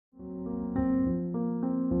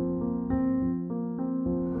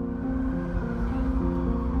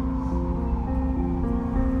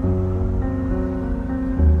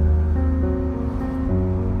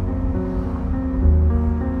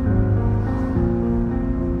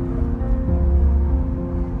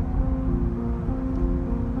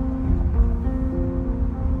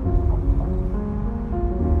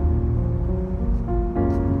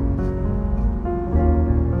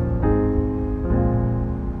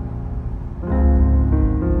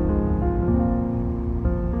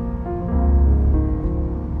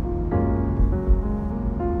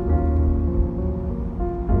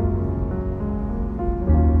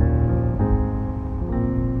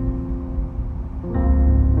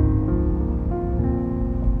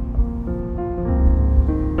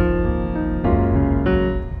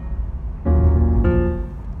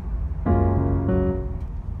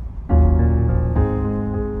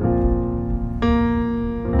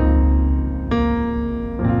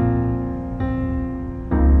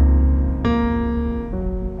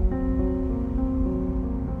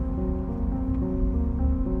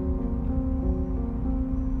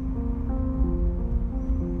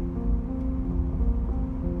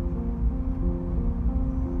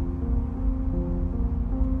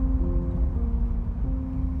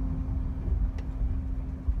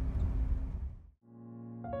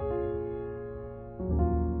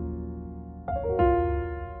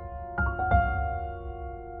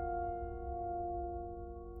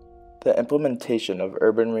The implementation of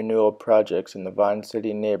urban renewal projects in the Vine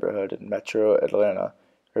City neighborhood in Metro Atlanta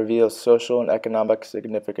reveals social and economic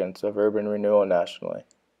significance of urban renewal nationally.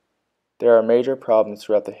 There are major problems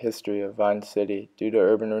throughout the history of Vine City due to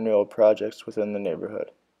urban renewal projects within the neighborhood.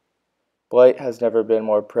 Blight has never been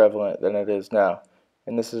more prevalent than it is now,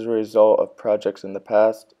 and this is a result of projects in the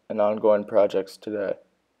past and ongoing projects today.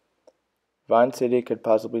 Vine City could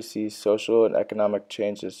possibly see social and economic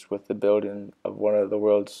changes with the building of one of the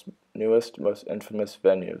world's newest, most infamous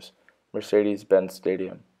venues, Mercedes-Benz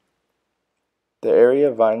Stadium. The area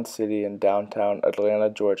of Vine City in downtown Atlanta,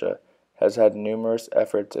 Georgia, has had numerous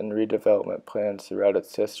efforts and redevelopment plans throughout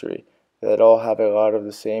its history that all have a lot of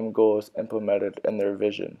the same goals implemented in their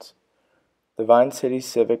visions. The Vine City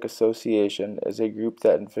Civic Association is a group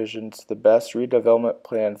that envisions the best redevelopment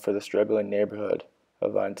plan for the struggling neighborhood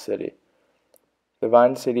of Vine City. The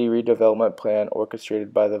Vine City Redevelopment Plan,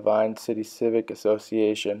 orchestrated by the Vine City Civic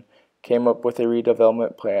Association, came up with a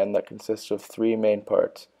redevelopment plan that consists of three main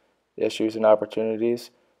parts: issues and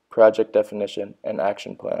opportunities, project definition, and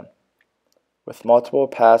action plan. With multiple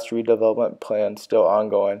past redevelopment plans still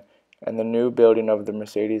ongoing, and the new building of the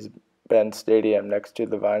Mercedes-Benz Stadium next to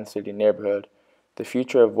the Vine City neighborhood, the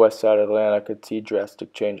future of Westside Atlanta could see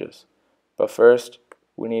drastic changes. But first,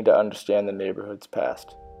 we need to understand the neighborhood's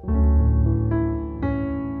past.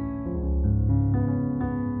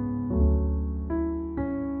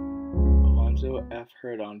 Alonzo F.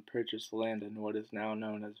 Hurdon purchased land in what is now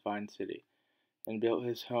known as Vine City, and built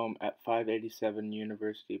his home at 587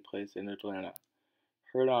 University Place in Atlanta.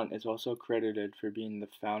 Hurdon is also credited for being the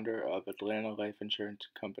founder of Atlanta Life Insurance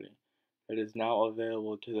Company, that is now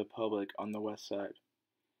available to the public on the west side.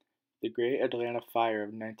 The Great Atlanta Fire of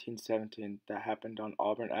 1917 that happened on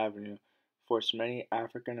Auburn Avenue forced many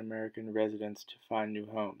African American residents to find new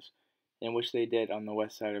homes, in which they did on the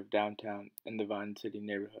west side of downtown in the Vine City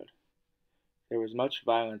neighborhood. There was much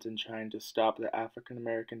violence in trying to stop the African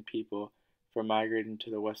American people from migrating to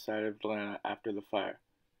the west side of Atlanta after the fire.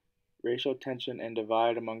 Racial tension and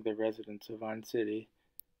divide among the residents of Vine City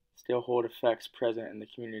still hold effects present in the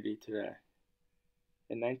community today.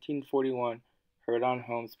 In 1941, Hurdon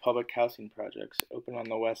Homes public housing projects opened on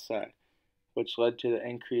the west side, which led to the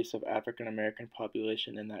increase of African American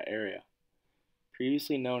population in that area.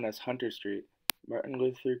 Previously known as Hunter Street, Martin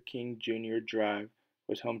Luther King Jr. Drive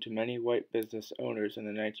was home to many white business owners in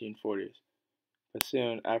the 1940s, but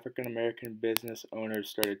soon African American business owners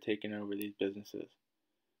started taking over these businesses.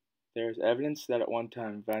 There is evidence that at one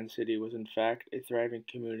time Vine City was in fact a thriving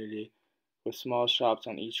community with small shops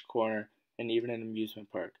on each corner and even an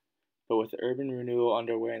amusement park, but with urban renewal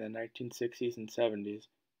underway in the 1960s and 70s,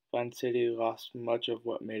 Vine City lost much of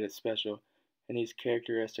what made it special, and these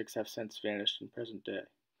characteristics have since vanished in present day.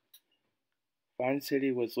 Vine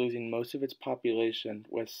City was losing most of its population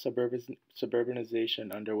with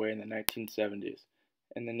suburbanization underway in the 1970s,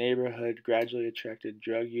 and the neighborhood gradually attracted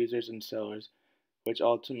drug users and sellers, which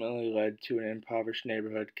ultimately led to an impoverished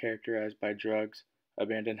neighborhood characterized by drugs,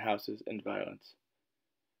 abandoned houses, and violence.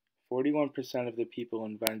 41% of the people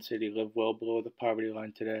in Vine City live well below the poverty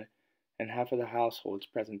line today, and half of the households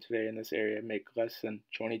present today in this area make less than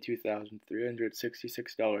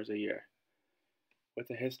 $22,366 a year. With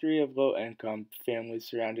a history of low-income families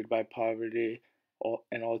surrounded by poverty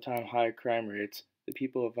and all-time high crime rates, the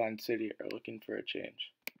people of Vine City are looking for a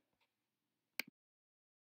change.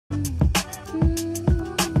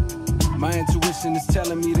 My intuition is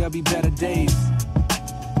telling me there'll be better days.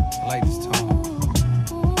 I like this tone.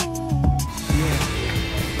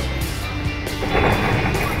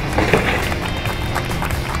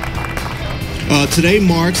 Today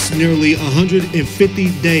marks nearly 150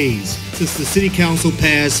 days since the City Council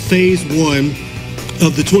passed Phase 1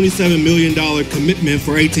 of the $27 million commitment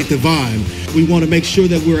for 18th and Vine. We want to make sure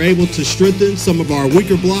that we're able to strengthen some of our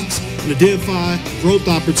weaker blocks and identify growth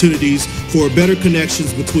opportunities for better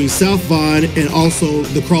connections between South Vine and also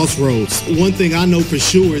the Crossroads. One thing I know for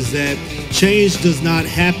sure is that change does not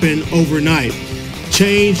happen overnight.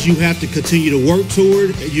 Change, you have to continue to work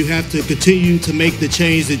toward. You have to continue to make the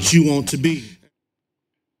change that you want to be.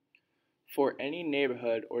 For any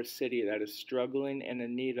neighborhood or city that is struggling and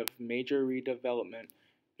in need of major redevelopment,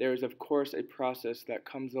 there is of course a process that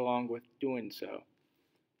comes along with doing so.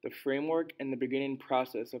 The framework and the beginning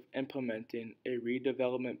process of implementing a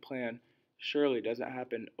redevelopment plan surely doesn't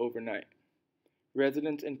happen overnight.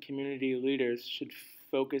 Residents and community leaders should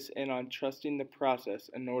focus in on trusting the process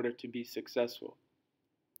in order to be successful.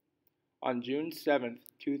 On June 7,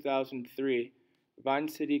 2003, Vine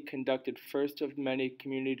City conducted first of many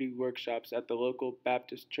community workshops at the local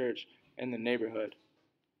Baptist church in the neighborhood.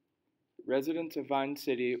 Residents of Vine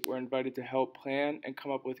City were invited to help plan and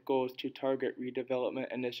come up with goals to target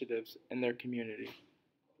redevelopment initiatives in their community.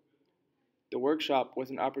 The workshop was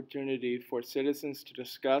an opportunity for citizens to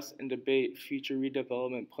discuss and debate future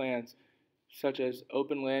redevelopment plans such as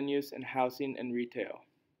open land use and housing and retail.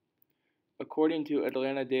 According to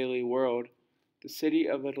Atlanta Daily World, the City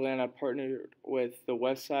of Atlanta partnered with the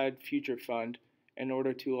Westside Future Fund in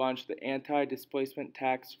order to launch the Anti-Displacement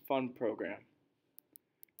Tax Fund program.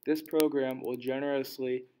 This program will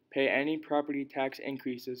generously pay any property tax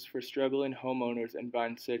increases for struggling homeowners in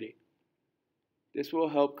Vine City. This will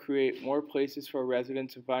help create more places for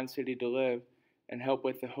residents of Vine City to live and help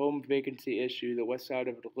with the home vacancy issue the west side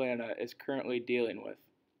of Atlanta is currently dealing with.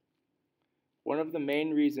 One of the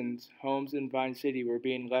main reasons homes in Vine City were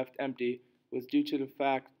being left empty was due to the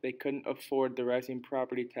fact they couldn't afford the rising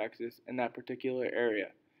property taxes in that particular area,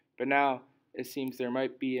 but now it seems there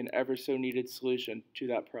might be an ever so needed solution to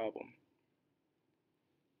that problem.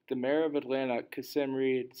 The mayor of Atlanta, Kasim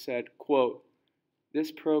Reed, said, quote,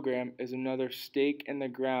 "This program is another stake in the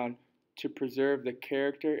ground to preserve the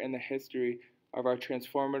character and the history of our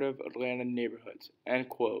transformative Atlanta neighborhoods," end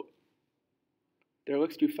quote. There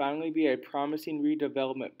looks to finally be a promising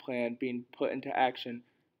redevelopment plan being put into action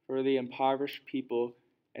for the impoverished people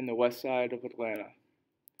in the west side of Atlanta.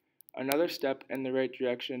 Another step in the right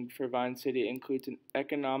direction for Vine City includes an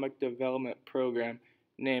economic development program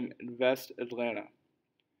named Invest Atlanta.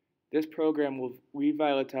 This program will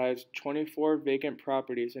revitalize 24 vacant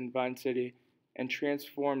properties in Vine City and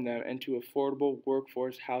transform them into affordable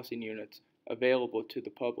workforce housing units available to the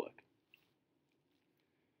public.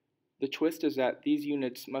 The twist is that these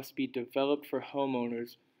units must be developed for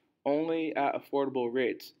homeowners only at affordable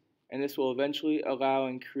rates, and this will eventually allow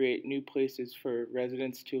and create new places for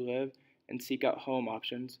residents to live and seek out home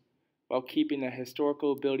options, while keeping the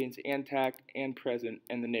historical buildings intact and present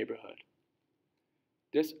in the neighborhood.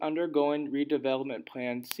 This undergoing redevelopment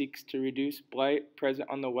plan seeks to reduce blight present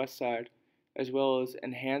on the west side, as well as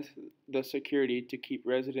enhance the security to keep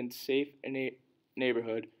residents safe in a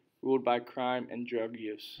neighborhood ruled by crime and drug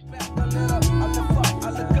use.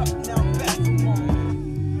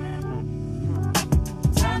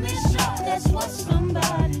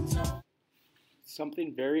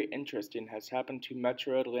 Something very interesting has happened to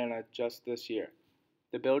Metro Atlanta just this year: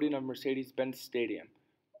 the building of Mercedes-Benz Stadium.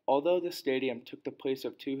 Although the stadium took the place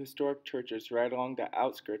of two historic churches right along the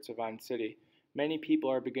outskirts of Vine City, many people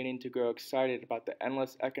are beginning to grow excited about the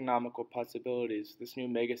endless economical possibilities this new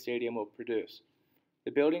mega stadium will produce.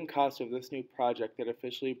 The building cost of this new project that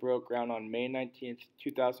officially broke ground on May 19,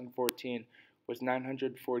 2014 was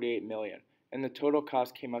 $948 million, and the total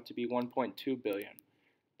cost came out to be $1.2 billion.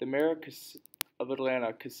 The mayor of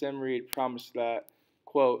Atlanta, Kasim Reed, promised that,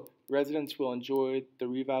 quote, "Residents will enjoy the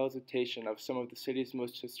revitalization of some of the city's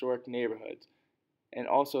most historic neighborhoods, and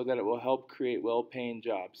also that it will help create well-paying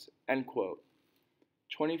jobs," end quote.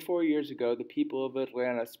 24 years ago, the people of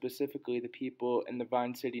Atlanta, specifically the people in the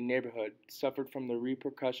Vine City neighborhood, suffered from the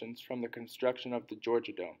repercussions from the construction of the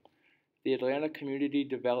Georgia Dome. The Atlanta Community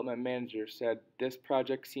Development Manager said this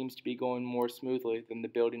project seems to be going more smoothly than the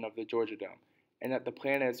building of the Georgia Dome, and that the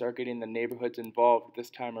planners are getting the neighborhoods involved this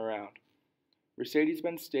time around.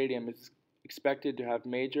 Mercedes-Benz Stadium is expected to have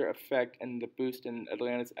major effect in the boost in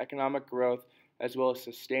Atlanta's economic growth, as well as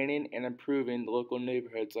sustaining and improving the local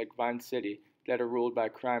neighborhoods like Vine City that are ruled by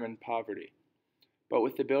crime and poverty. But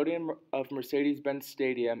with the building of Mercedes-Benz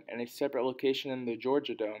Stadium and a separate location in the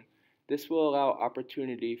Georgia Dome, this will allow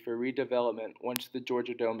opportunity for redevelopment once the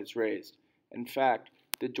Georgia Dome is raised. In fact,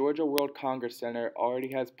 the Georgia World Congress Center already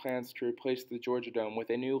has plans to replace the Georgia Dome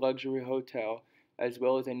with a new luxury hotel as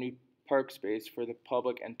well as a new park space for the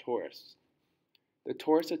public and tourists. The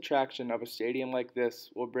tourist attraction of a stadium like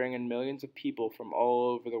this will bring in millions of people from all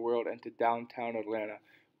over the world into downtown Atlanta,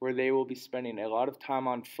 where they will be spending a lot of time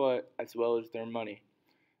on foot as well as their money.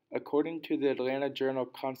 According to the Atlanta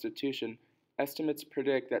Journal-Constitution, estimates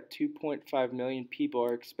predict that 2.5 million people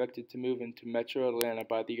are expected to move into Metro Atlanta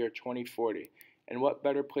by the year 2040, and what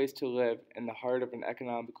better place to live in the heart of an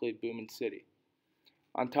economically booming city.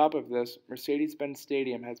 On top of this, Mercedes-Benz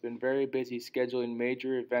Stadium has been very busy scheduling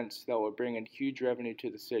major events that will bring in huge revenue to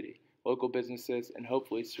the city, local businesses, and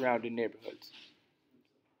hopefully surrounding neighborhoods.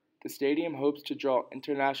 The stadium hopes to draw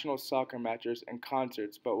international soccer matches and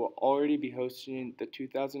concerts, but will already be hosting the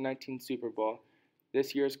 2019 Super Bowl,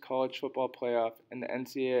 this year's college football playoff, and the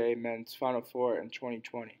NCAA Men's Final Four in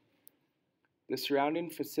 2020. The surrounding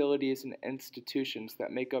facilities and institutions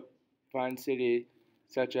that make up Vine City,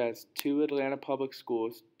 such as 2 Atlanta public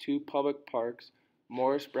schools, 2 public parks,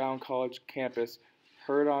 Morris Brown College campus,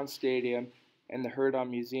 Hurd-On Stadium, and the Hurd-On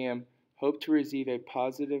Museum, hope to receive a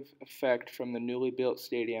positive effect from the newly built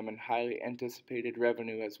stadium and highly anticipated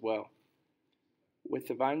revenue as well. With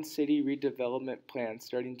the Vine City redevelopment plan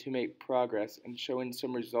starting to make progress and showing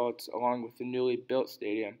some results along with the newly built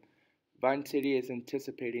stadium, Vine City is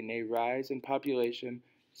anticipating a rise in population,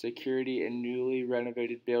 security, and newly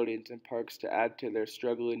renovated buildings and parks to add to their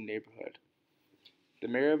struggling neighborhood. The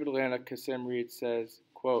mayor of Atlanta, Kasim Reed, says,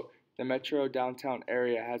 quote, "The metro downtown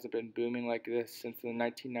area hasn't been booming like this since the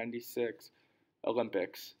 1996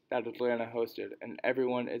 Olympics that Atlanta hosted, and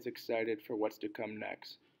everyone is excited for what's to come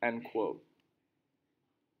next." End quote.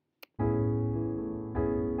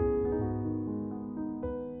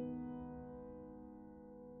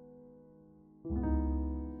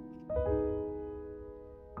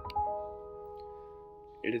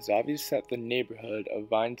 It is obvious that the neighborhood of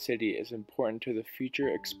Vine City is important to the future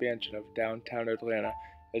expansion of downtown Atlanta,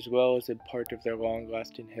 as well as a part of their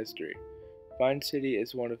long-lasting history. Vine City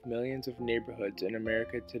is one of millions of neighborhoods in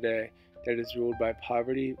America today that is ruled by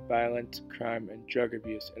poverty, violence, crime, and drug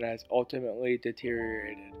abuse, and has ultimately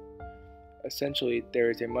deteriorated. Essentially, there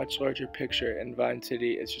is a much larger picture, and Vine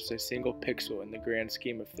City is just a single pixel in the grand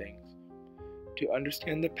scheme of things. To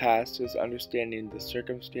understand the past is understanding the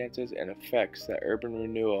circumstances and effects that urban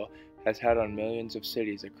renewal has had on millions of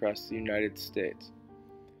cities across the United States.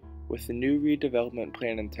 With the new redevelopment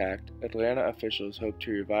plan intact, Atlanta officials hope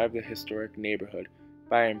to revive the historic neighborhood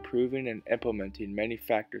by improving and implementing many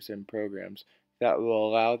factors and programs that will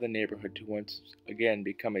allow the neighborhood to once again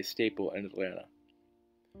become a staple in Atlanta.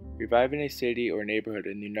 Reviving a city or neighborhood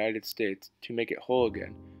in the United States to make it whole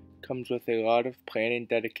again comes with a lot of planning,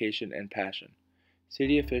 dedication, and passion.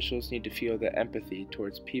 City officials need to feel the empathy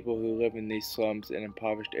towards people who live in these slums and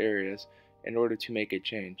impoverished areas in order to make a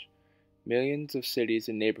change. Millions of cities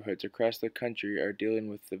and neighborhoods across the country are dealing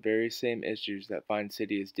with the very same issues that Vine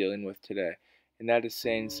City is dealing with today, and that is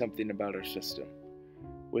saying something about our system.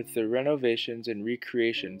 With the renovations and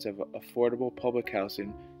recreations of affordable public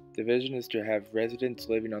housing, the vision is to have residents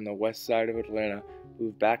living on the west side of Atlanta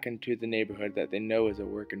move back into the neighborhood that they know is a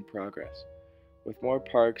work in progress. With more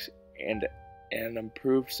parks and an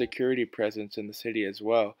improved security presence in the city as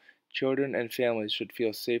well, children and families should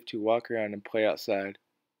feel safe to walk around and play outside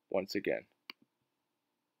once again.